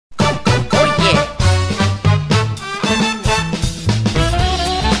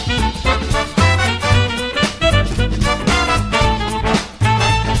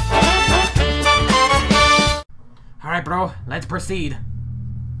Let's proceed.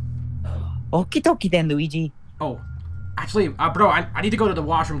 Okie dokie then, Luigi. Oh, actually, bro, I need to go to the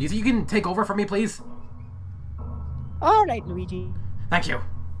washroom. Do you think you can take over for me, please? Alright, Luigi. Thank you.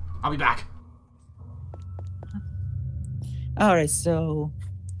 I'll be back. Alright, so...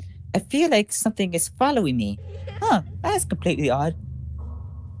 I feel like something is following me. Huh, that's completely odd.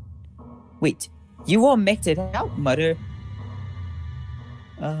 Wait, you won't make it out, Mother.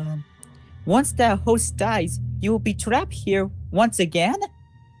 Once the host dies, you will be trapped here once again?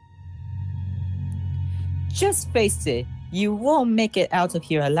 Just face it, you won't make it out of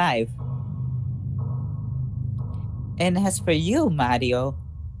here alive. And as for you, Mario,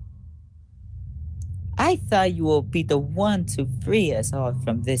 I thought you would be the one to free us all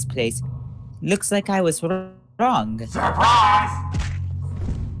from this place. Looks like I was wrong. Surprise!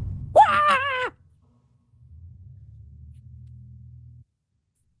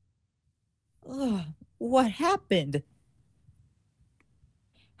 Ugh, what happened?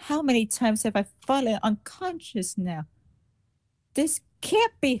 How many times have I fallen unconscious now? This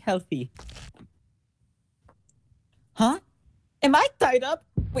can't be healthy. Huh? Am I tied up?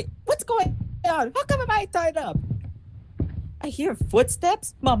 Wait, what's going on? How come am I tied up? I hear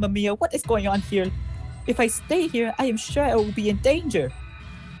footsteps? Mamma mia, what is going on here? If I stay here, I am sure I will be in danger.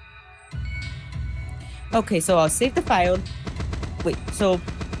 Okay, so I'll save the file. Wait, so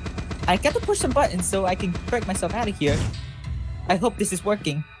I got to push some buttons so I can break myself out of here. I hope this is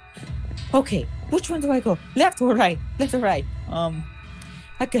working. Okay, which one do I go? Left or right? Left or right?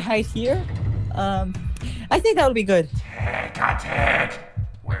 I could hide here. I think that'll be good. Tick.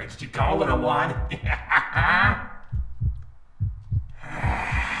 Where did you go, little one?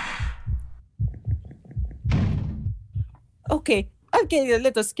 Okay, I'm getting a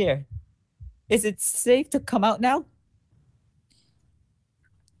little scared. Is it safe to come out now?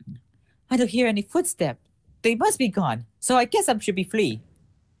 I don't hear any footsteps. They must be gone, so I guess I should be free.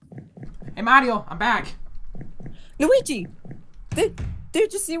 Hey Mario, I'm back. Luigi!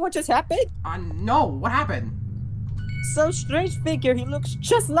 Did you see what just happened? No, what happened? Some strange figure, he looks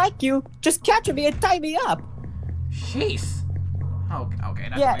just like you, just captured me and tied me up. Jeez. Okay,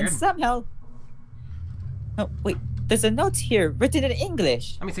 that's yeah, weird. And somehow... Oh, wait, there's a note here, written in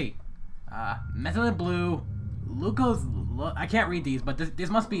English. Let me see. Methylene blue, I can't read these, but this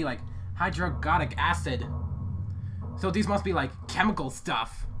must be like hydrogonic acid. So these must be like chemical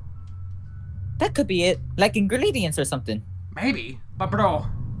stuff. That could be it, like ingredients or something. Maybe, but bro,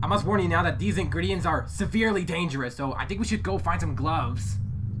 I must warn you now that these ingredients are severely dangerous, so I think we should go find some gloves.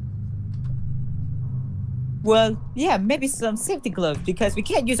 Well, yeah, maybe some safety gloves, because we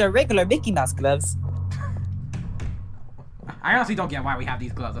can't use our regular Mickey Mouse gloves. I honestly don't get why we have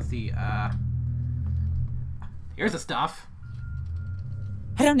these gloves. Let's see, here's the stuff.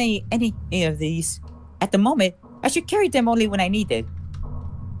 I don't need any of these. At the moment, I should carry them only when I need it.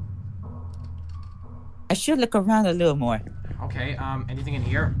 I should look around a little more. Okay, anything in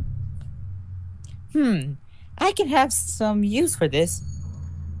here? I can have some use for this.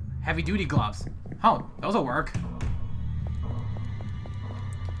 Heavy duty gloves. Oh, those'll work.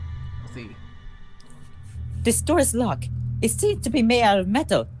 Let's see. This door is locked. It seems to be made out of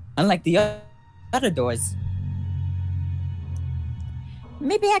metal, unlike the other doors.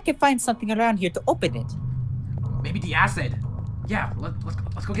 Maybe I can find something around here to open it. Maybe the acid. Yeah,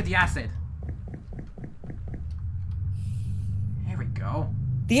 let's go get the acid. Here we go.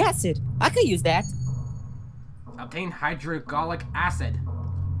 The acid. I could use that. Obtain hydrogolic acid.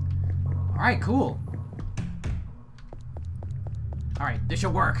 Alright, cool. Alright, this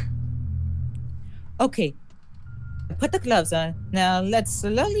should work. Okay. Put the gloves on. Now let's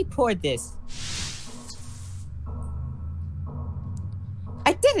slowly pour this.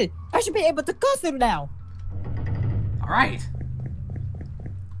 I did it! I should be able to go through now. Alright.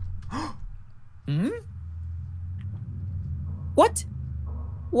 What?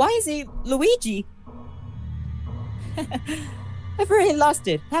 Why is he Luigi? I've already lost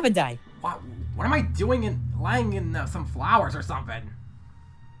it, haven't I? What am I doing lying in some flowers or something?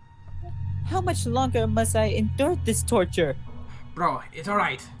 How much longer must I endure this torture? Bro, it's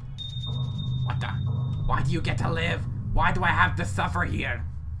alright. What the? Why do you get to live? Why do I have to suffer here?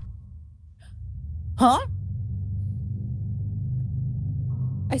 Huh?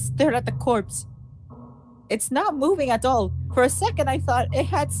 I stared at the corpse. It's not moving at all. For a second I thought it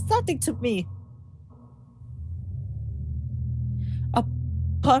had something to me.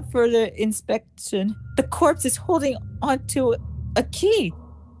 Upon further inspection, the corpse is holding onto a key.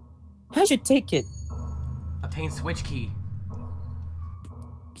 I should take it. Obtain switch key.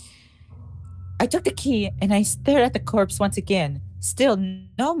 I took the key and I stared at the corpse once again. Still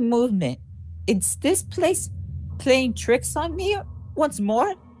no movement. Is this place playing tricks on me once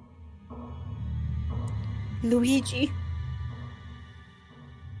more? Luigi?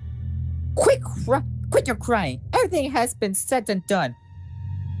 Quit your crying. Everything has been said and done.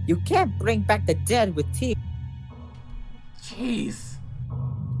 You can't bring back the dead with tears. Jeez.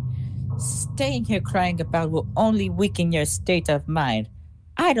 Staying here crying about will only weaken your state of mind.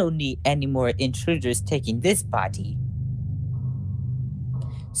 I don't need any more intruders taking this body.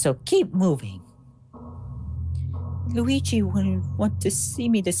 So keep moving. Luigi wouldn't want to see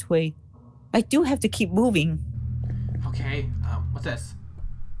me this way. I do have to keep moving. Okay, what's this?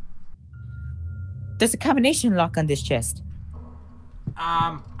 There's a combination lock on this chest.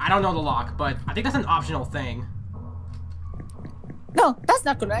 I don't know the lock, but I think that's an optional thing. No, that's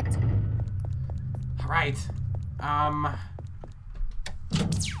not correct. Alright. Aha!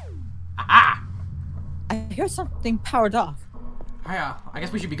 I hear something powered off. Yeah, I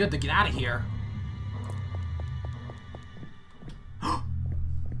guess we should be good to get out of here.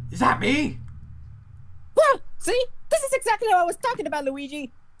 Is that me? Well, see? This is exactly what I was talking about,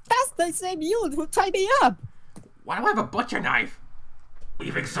 Luigi. That's the same you who tied me up. Why do I have a butcher knife?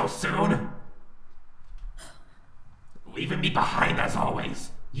 Leaving so soon? Leaving me behind as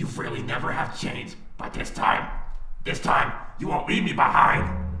always. You really never have changed, but this time, you won't leave me behind.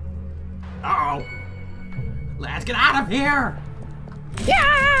 Uh-oh. Let's get out of here!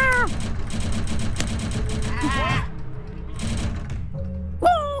 Yeah! Ah!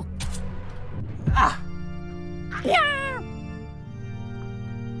 Woo! Ah! Yeah!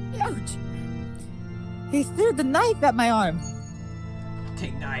 Ouch! He threw the knife at my arm.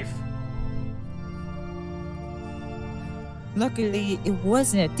 Take knife. Luckily, it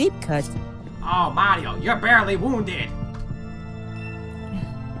wasn't a deep cut. Oh, Mario, you're barely wounded.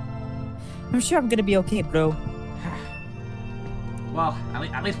 I'm sure I'm gonna be okay, bro. Well,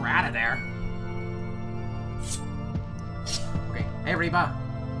 at least we're out of there. Okay, hey Reba.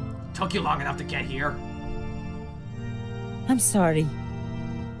 Took you long enough to get here. I'm sorry.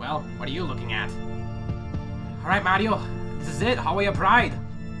 Well, what are you looking at? Alright, Mario. This is it, Hallway of Pride.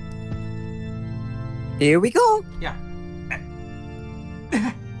 Here we go. Yeah.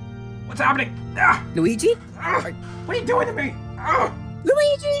 What's happening? Ah! Luigi? Ah! What are you doing to me? Ah!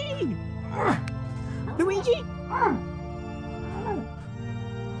 Luigi! Ah! Luigi? Ah!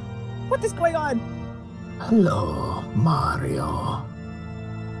 What is going on? Hello, Mario.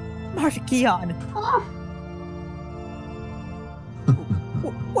 Marchionne. Ah!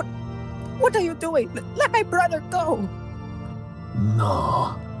 What are you doing? Let my brother go.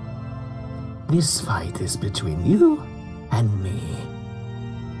 No. This fight is between you and me.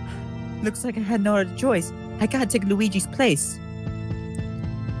 Looks like I had no other choice. I gotta take Luigi's place.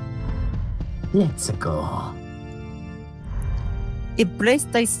 Let's go. Embrace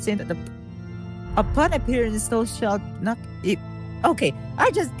thy sin at the... Upon appearance, thou shalt not... Okay,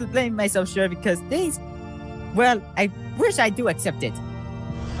 I just blame myself, sure, because these... Well, I wish I do accept it.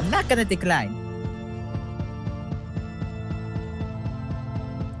 I'm not gonna decline.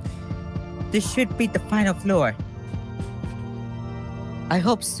 This should be the final floor. I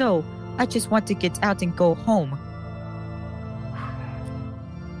hope so. I just want to get out and go home.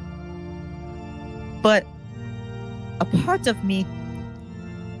 But a part of me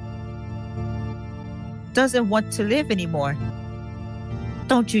doesn't want to live anymore.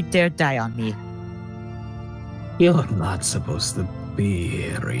 Don't you dare die on me. You're not supposed to be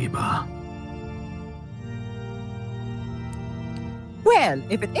here, Reba. Well,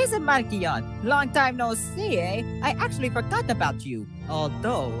 if it isn't Marchionne, long time no see, eh? I actually forgot about you.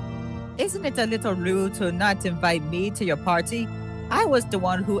 Although, isn't it a little rude to not invite me to your party? I was the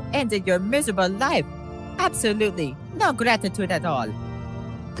one who ended your miserable life. Absolutely, no gratitude at all.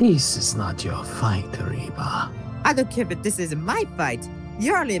 This is not your fight, Reba. I don't care if this is my fight.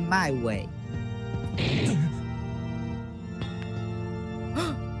 You're in my way.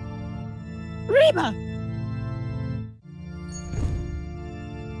 Reba!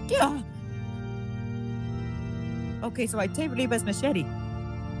 Yeah. Okay, so I taped Reba's machete.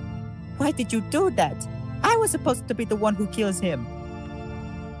 Why did you do that? I was supposed to be the one who kills him.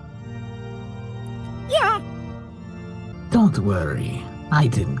 Yeah! Don't worry. I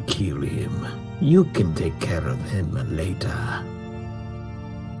didn't kill him. You can take care of him later.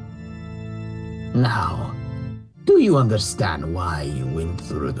 Now, do you understand why you went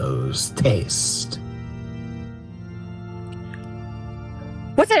through those tests?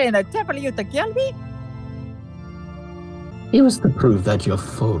 Was it an attempt for you to kill me? It was to prove that you're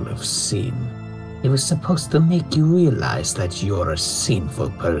full of sin. It was supposed to make you realize that you're a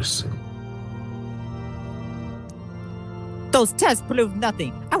sinful person. Those tests proved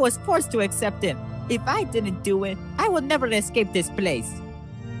nothing. I was forced to accept him. If I didn't do it, I will never escape this place.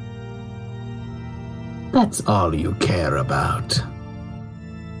 That's all you care about.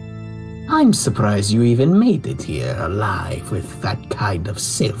 I'm surprised you even made it here alive with that kind of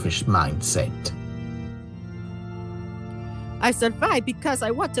selfish mindset. I survived because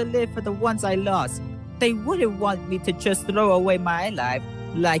I want to live for the ones I lost. They wouldn't want me to just throw away my life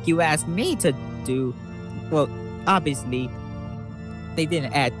like you asked me to do. Well, obviously, they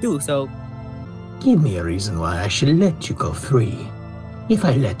didn't do so. Give me a reason why I should let you go free. If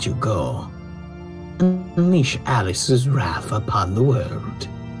I let you go, unleash Alice's wrath upon the world.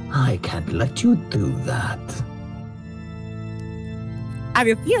 I can't let you do that. I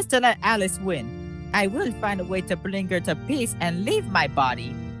refuse to let Alice win. I will find a way to bring her to peace and leave my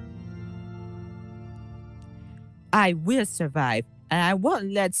body. I will survive, and I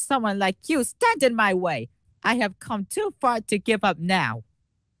won't let someone like you stand in my way. I have come too far to give up now.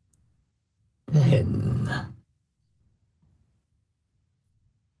 Then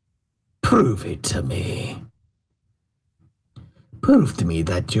prove it to me. Prove to me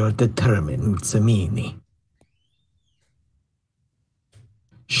that you're determined, Utsamini.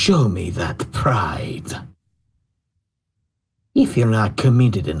 Show me that pride. If you're not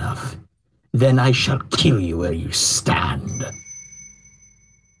committed enough, then I shall kill you where you stand.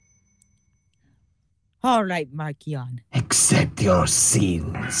 All right, Marchionne. Accept your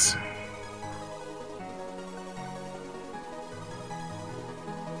sins.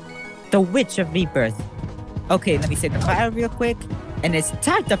 The Witch of Rebirth. Okay, let me say the file real quick. And it's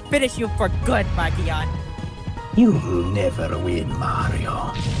time to finish you for good, Marchionne. You will never win,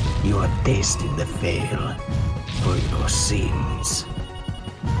 Mario. You are destined to fail for your sins.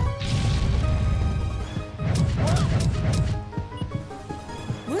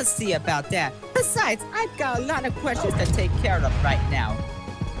 We'll see about that. Besides, I've got a lot of questions to take care of right now.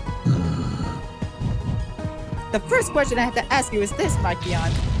 The first question I have to ask you is this,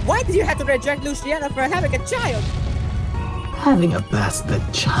 Marchionne. Why did you have to reject Luciana for having a child? Having a bastard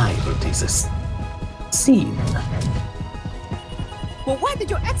child is a sin. Well, why did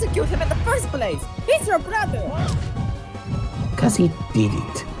you execute him in the first place? He's your brother! Because he did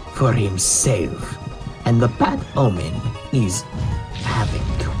it for himself. And the bad omen is having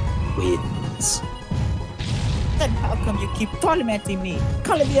twins. Then how come you keep tormenting me,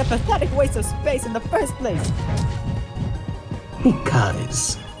 calling me a pathetic waste of space in the first place?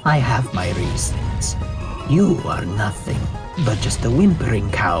 Because I have my reasons. You are nothing but just a whimpering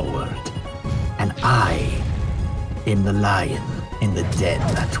coward. And I am the lion in the den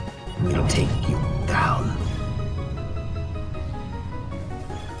that will take you down.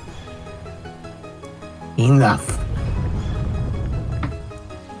 Enough.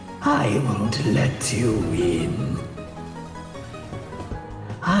 I won't let you win.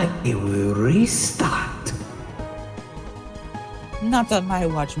 I will restart. Not on my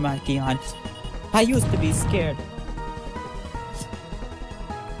watch, Marchionne. I used to be scared.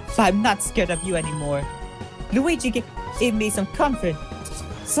 But I'm not scared of you anymore. Luigi gave me some comfort.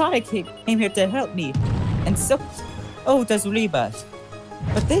 Sonic came here to help me. And so, does Reba.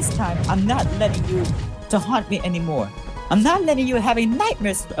 But this time, I'm not letting you to haunt me anymore. I'm not letting you having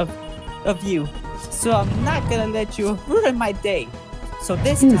nightmares of you. So I'm not gonna let you ruin my day. So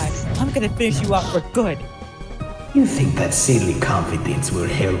this time, I'm gonna finish you off for good. You think that silly confidence will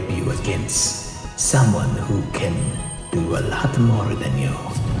help you against someone who can do a lot more than you.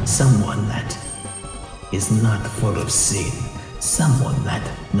 Someone that is not full of sin. Someone that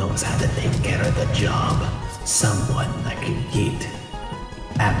knows how to take care of the job. Someone that can get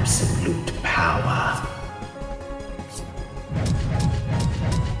absolute power.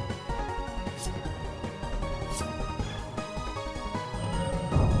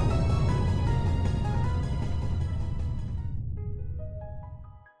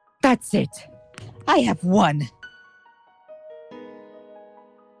 That's it. I have won.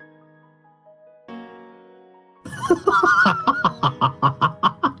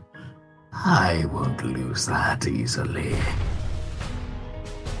 I won't lose that easily.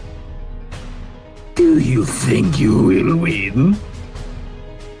 Do you think you will win?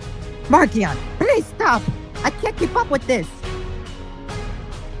 Marchionne, please stop! I can't keep up with this!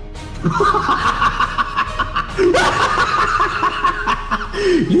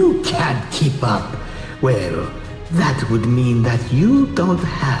 You can't keep up. Well, that would mean that you don't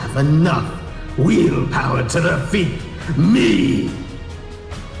have enough willpower to defeat me.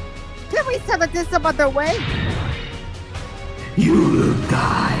 Can we settle this some other way? You will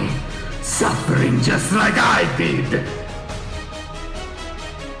die, suffering just like I did.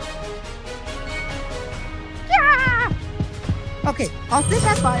 Yeah! Okay, I'll save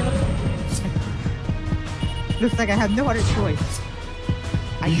that file. Looks like I have no other choice.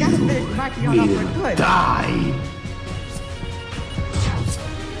 I gotta finish Marchionne off for good. Die!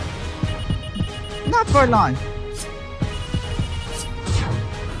 Not for long.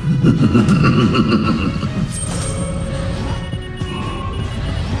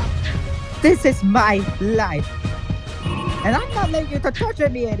 This is my life. And I'm not letting you to torture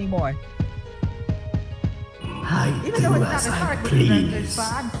me anymore. I Even do though it's as not I hard with please.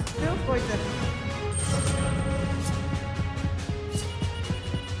 but I'm still going to...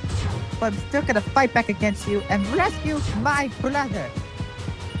 But I'm still gonna fight back against you and rescue my brother.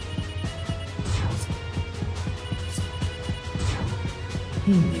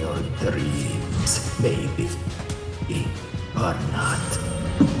 In your dreams, maybe. Or not.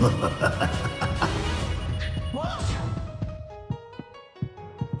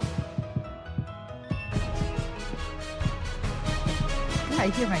 I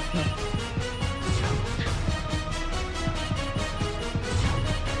hear myself.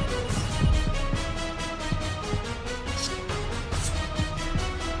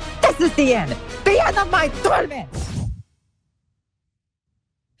 This is the end! The end of my torment!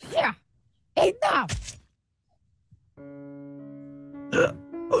 Yeah! Enough!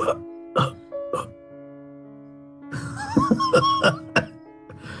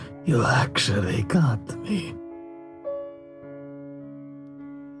 You actually got me.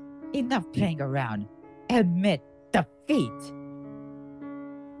 Enough playing around. Admit defeat.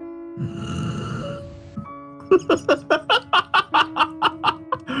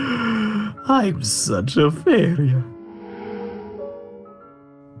 I'm such a failure.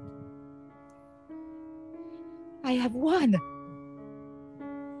 I have won.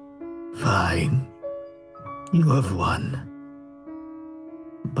 Fine. You have won.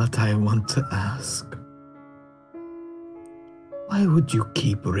 But I want to ask. Why would you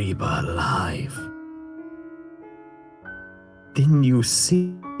keep Reba alive? Didn't you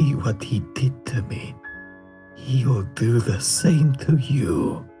see what he did to me? He'll do the same to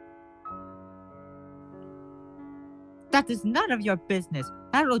you. That is none of your business.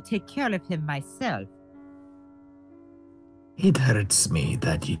 I will take care of him myself. It hurts me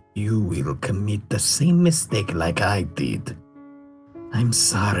that you will commit the same mistake like I did. I'm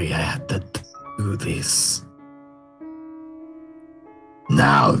sorry I had to do this.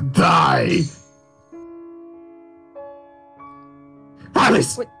 Now die!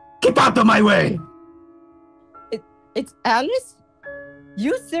 Alice! What? Get out of my way! It's Alice?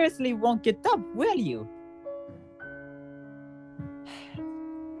 You seriously won't get up, will you?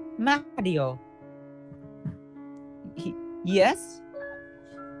 Mario. Yes?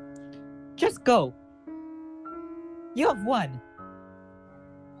 Just go. You have won.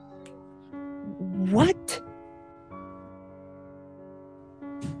 What?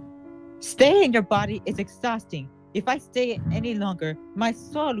 Staying in your body is exhausting. If I stay any longer, my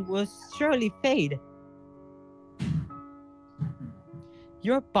soul will surely fade.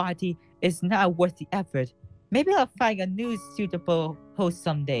 Your body is not worth the effort. Maybe I'll find a new suitable host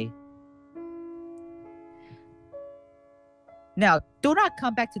someday. Now, do not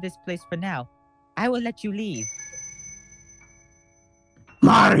come back to this place for now. I will let you leave.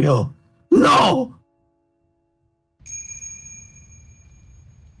 Mario! No!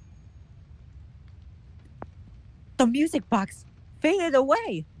 The music box faded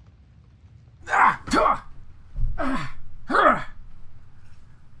away.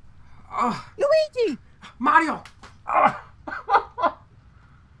 Luigi! Mario!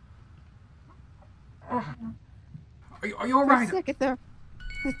 Are you alright? For a second there,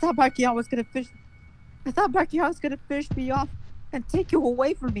 I thought Marchionne was gonna finish me off and take you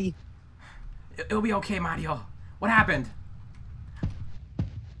away from me. It'll be okay, Mario. What happened?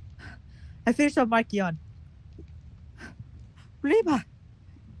 I finished off Marchionne. Reba!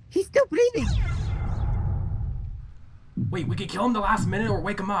 He's still breathing! Wait, we could kill him the last minute or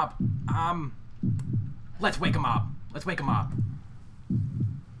wake him up. Let's wake him up. Let's wake him up.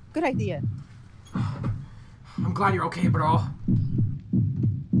 Good idea. I'm glad you're okay, bro.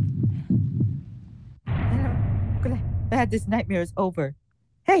 I'm glad this nightmare is over.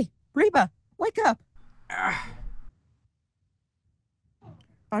 Hey, Reba, wake up!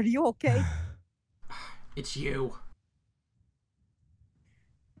 Are you okay? It's you.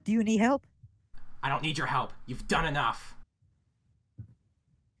 Do you need help? I don't need your help. You've done enough.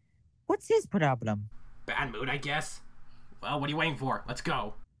 What's his problem? Bad mood, I guess. Well, what are you waiting for? Let's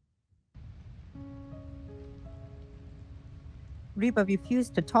go. Reba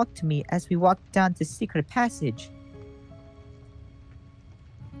refused to talk to me as we walked down the secret passage.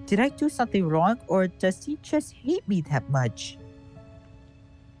 Did I do something wrong, or does he just hate me that much?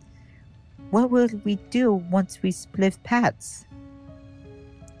 What will we do once we split paths?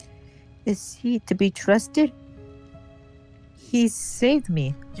 Is he to be trusted? He saved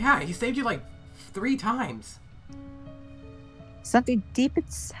me. Yeah, he saved you like 3 times. Something deep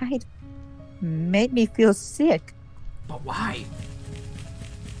inside made me feel sick. But why?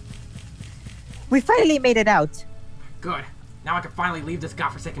 We finally made it out. Good. Now I can finally leave this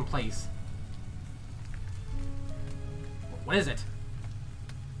godforsaken place. What is it?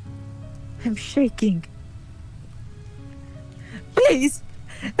 I'm shaking. Please,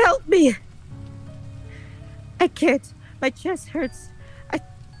 help me. I can't. My chest hurts. I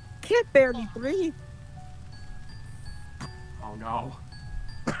can't barely breathe. Oh no.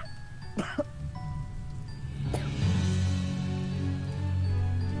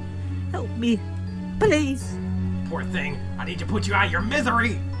 Help me, please. Poor thing. I need to put you out of your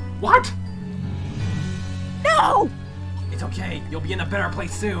misery. What? No! It's okay. You'll be in a better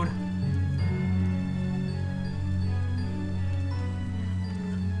place soon.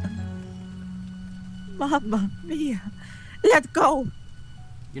 Mamma mia. Let go.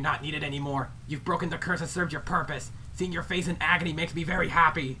 You're not needed anymore. You've broken the curse and served your purpose. Seeing your face in agony makes me very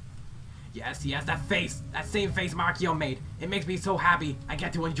happy. Yes, that face. That same face Marchionne made. It makes me so happy I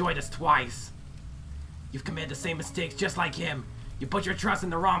get to enjoy this twice. You've committed the same mistakes just like him. You put your trust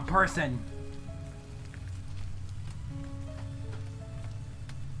in the wrong person.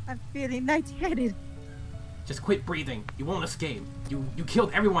 I'm feeling lightheaded. Just quit breathing. You won't escape. You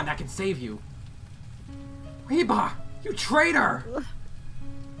killed everyone that can save you. Reba! You traitor!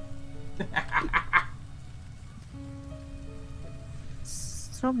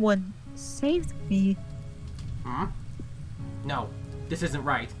 Someone saved me. Hmm? No, this isn't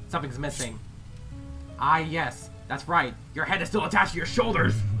right. Something's missing. Yes, that's right. Your head is still attached to your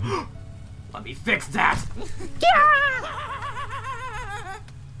shoulders. Let me fix that.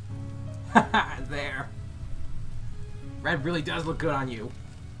 There. Red really does look good on you.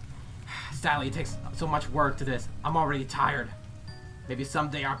 Sadly, it takes so much work to this. I'm already tired. Maybe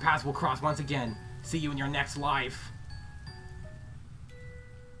someday our paths will cross once again. See you in your next life.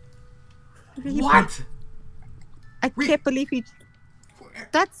 Reba, What? I can't believe he...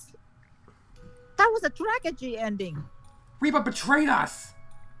 That was a tragedy ending. Reba betrayed us!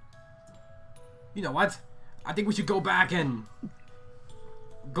 You know what? I think we should go back and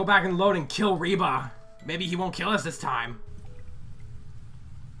load and kill Reba. Maybe he won't kill us this time.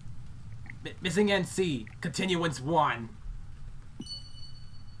 Missing NC. Continuance 1.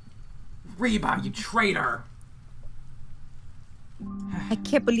 Reba, you traitor! I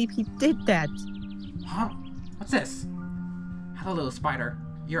can't believe he did that. Huh? What's this? Hello, little spider.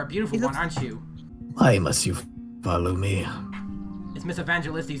 You're a beautiful one, aren't you? Why must you follow me? It's Miss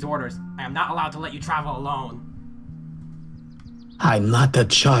Evangelisti's orders. I am not allowed to let you travel alone. I'm not a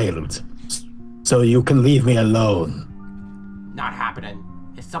child, so you can leave me alone. Not happening.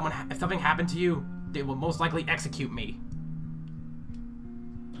 If something happened to you, they will most likely execute me.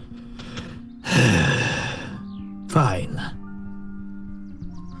 Fine.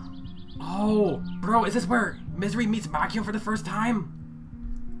 Oh, bro, is this where Misery meets Marchionne for the first time?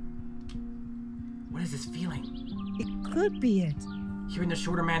 What is this feeling? It could be it. Hearing the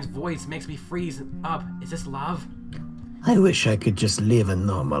shorter man's voice makes me freeze up. Is this love? I wish I could just live a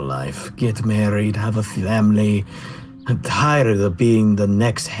normal life, get married, have a family. I'm tired of being the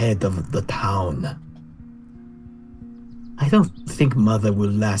next head of the town. I don't think Mother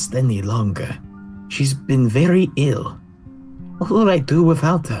will last any longer. She's been very ill. What will I do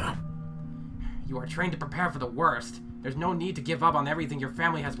without her? You are trained to prepare for the worst. There's no need to give up on everything your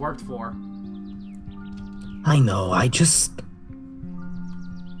family has worked for. I know, I just...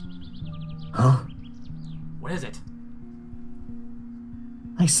 Huh? What is it?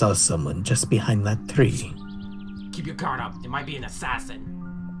 I saw someone just behind that tree. Keep your guard up. It might be an assassin.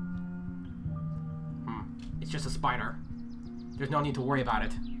 It's just a spider. There's no need to worry about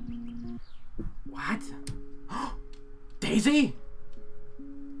it. What? Daisy?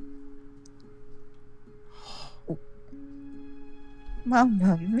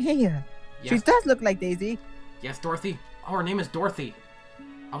 Mamma mia. She Yes. does look like Daisy. Yes, Dorothy? Oh, her name is Dorothy.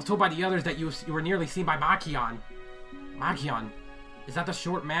 I was told by the others that you were nearly seen by Marchionne. Marchionne? Is that the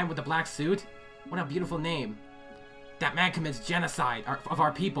short man with the black suit? What a beautiful name. That man commits genocide of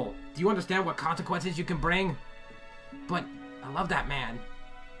our people. Do you understand what consequences you can bring? But I love that man.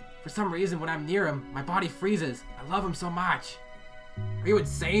 For some reason, when I'm near him, my body freezes. I love him so much. Are you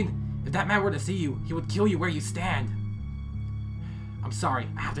insane? If that man were to see you, he would kill you where you stand. I'm sorry,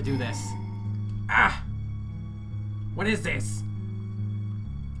 I have to do this. Ah! What is this?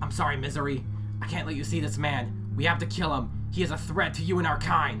 I'm sorry, Misery. I can't let you see this man. We have to kill him. He is a threat to you and our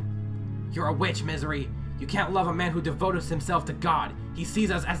kind. You're a witch, Misery. You can't love a man who devotes himself to God. He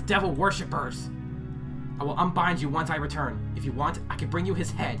sees us as devil worshippers. I will unbind you once I return. If you want, I can bring you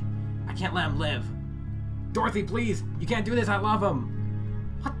his head. I can't let him live. Dorothy, please! You can't do this, I love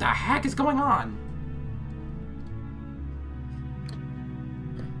him! What the heck is going on?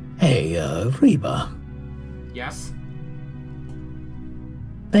 Hey, Reba. Yes?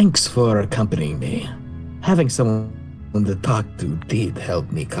 Thanks for accompanying me. Having someone to talk to did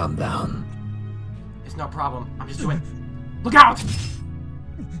help me calm down. It's no problem. I'm just doing... Look out!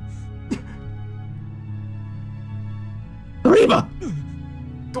 Reba!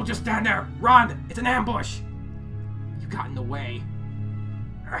 Don't just stand there! Run! It's an ambush! You got in the way.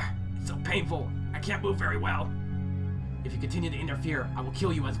 It's so painful. I can't move very well. If you continue to interfere, I will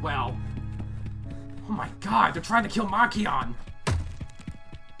kill you as well. Oh my god, they're trying to kill Marchionne!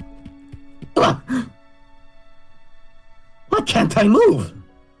 Why can't I move?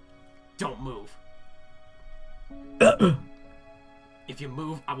 Don't move. If you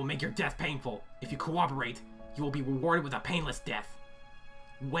move, I will make your death painful. If you cooperate, you will be rewarded with a painless death.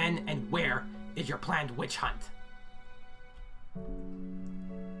 When and where is your planned witch hunt?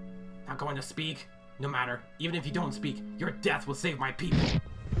 Not going to speak? No matter. Even if you don't speak, your death will save my people.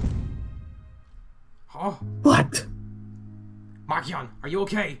 Oh. What? Marchionne, are you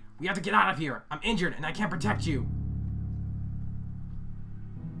okay? We have to get out of here. I'm injured and I can't protect you.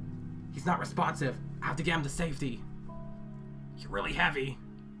 He's not responsive. I have to get him to safety. You're really heavy.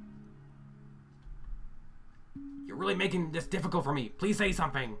 You're really making this difficult for me. Please say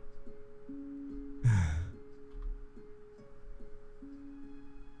something.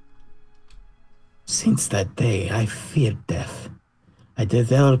 Since that day, I feared death. I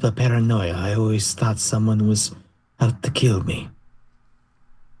developed a paranoia. I always thought someone was out to kill me.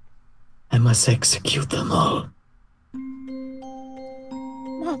 I must execute them all.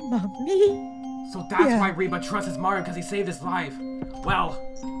 Mamma mia! So that's why Reba trusts Mario, because he saved his life. Well,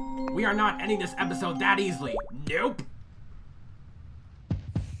 we are not ending this episode that easily. Nope.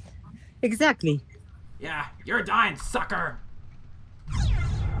 Exactly. Yeah, you're dying, sucker.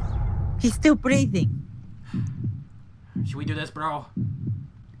 He's still breathing. Should we do this, bro?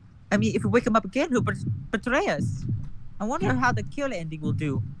 I mean, if we wake him up again, he'll betray us. I wonder how the kill ending will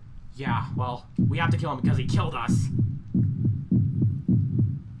do. Yeah, well, we have to kill him because he killed us.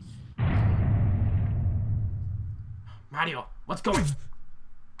 Mario, what's going...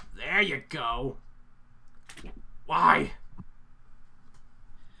 There you go. Why?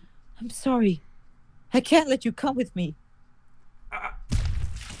 I'm sorry. I can't let you come with me.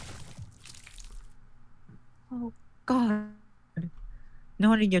 Oh, God.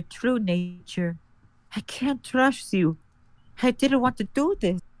 Knowing your true nature, I can't trust you. I didn't want to do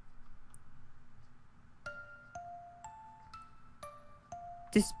this.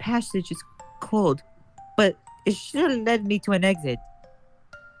 This passage is cold, but it should have led me to an exit.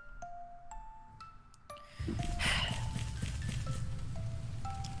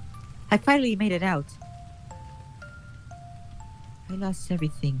 I finally made it out. I lost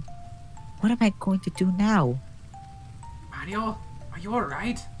everything. What am I going to do now? Mario, are you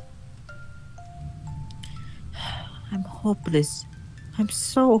alright? I'm hopeless. I'm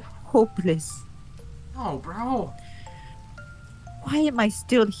so hopeless. No, bro. Why am I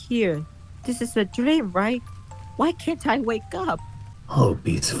still here? This is a dream, right? Why can't I wake up? Hope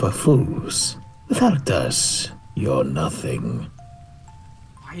is for fools. Without us, you're nothing.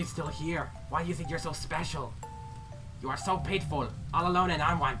 Why are you still here? Why do you think you're so special? You are so pitiful, all alone and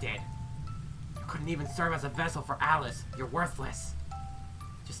unwanted. You couldn't even serve as a vessel for Alice. You're worthless.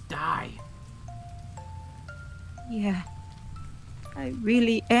 Just die. Yeah. I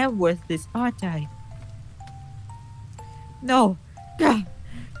really am worthless, aren't I? No. God,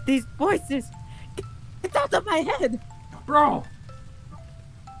 these voices. Get out of my head. Bro!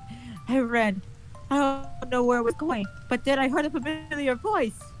 I ran. I don't know where I was going, but then I heard a familiar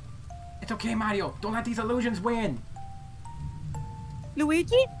voice. It's okay, Mario. Don't let these illusions win.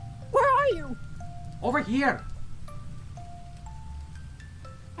 Luigi? Where are you? Over here.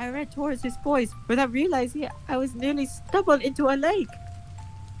 I ran towards his voice without realizing I was nearly stumbled into a lake.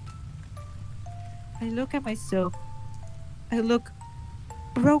 I look at myself. I look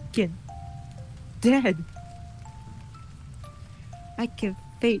broken, dead. I can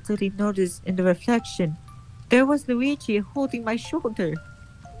faintly notice in the reflection there was Luigi holding my shoulder.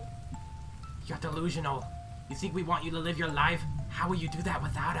 You're delusional. You think we want you to live your life? How will you do that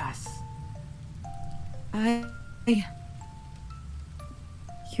without us?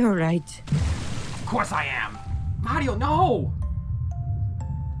 You're right. Of course I am. Mario, no!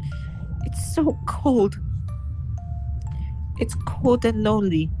 It's so cold. It's cold and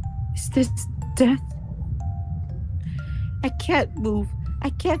lonely. Is this death? I can't move. I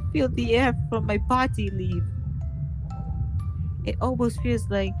can't feel the air from my body leave. It almost feels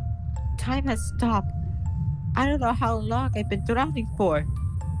like time has stopped. I don't know how long I've been drowning for.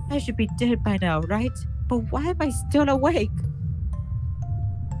 I should be dead by now, right? But why am I still awake?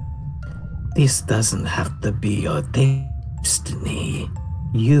 This doesn't have to be your destiny.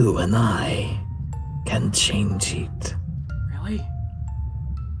 You and I can change it. Really?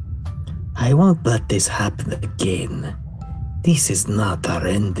 I won't let this happen again. This is not our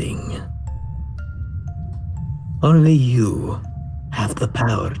ending. Only you have the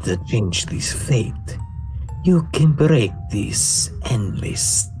power to change this fate. You can break this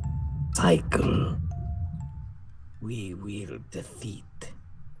endless cycle. We will defeat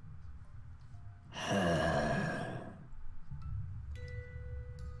her.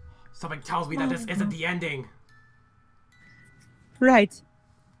 Something tells me that this isn't the ending. Right.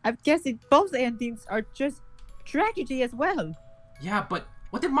 I'm guessing both endings are just tragedy as well. Yeah, but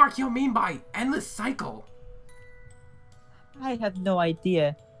what did Marchionne mean by endless cycle? I have no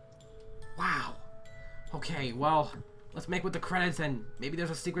idea. Wow. Okay, well, let's make with the credits and maybe there's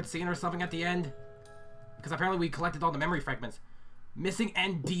a secret scene or something at the end. Because apparently we collected all the memory fragments. Missing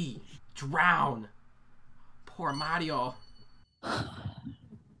ND. Drown. Poor Mario. I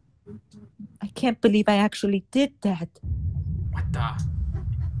can't believe I actually did that. What the?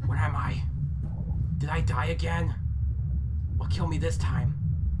 Where am I? Did I die again? What killed me this time?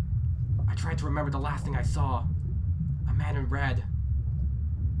 I tried to remember the last thing I saw. A man in red.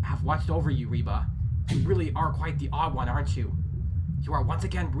 I have watched over you, Reba. You really are quite the odd one, aren't you? You are once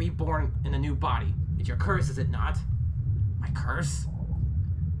again reborn in a new body. It's your curse, is it not? My curse?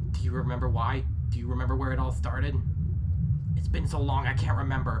 Do you remember why? Do you remember where it all started? It's been so long I can't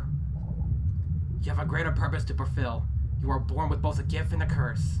remember. You have a greater purpose to fulfill. You are born with both a gift and a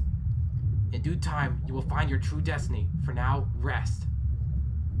curse. In due time, you will find your true destiny. For now, rest.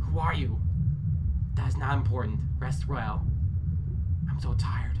 Who are you? That is not important. Rest well. I'm so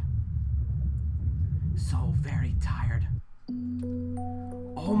tired. So very tired.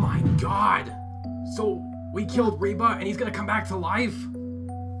 Oh my god! So, we killed Reba and he's gonna come back to life?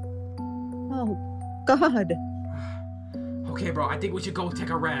 Oh, God. Okay, bro, I think we should go take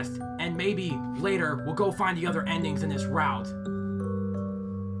a rest. And maybe, later, we'll go find the other endings in this route.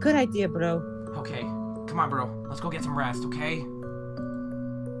 Good idea, bro. Okay, come on, bro. Let's go get some rest, okay?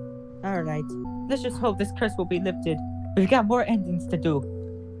 Alright. Let's just hope this curse will be lifted. We've got more endings to do.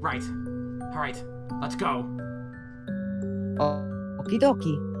 Right. Alright, let's go. Okie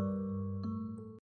dokie.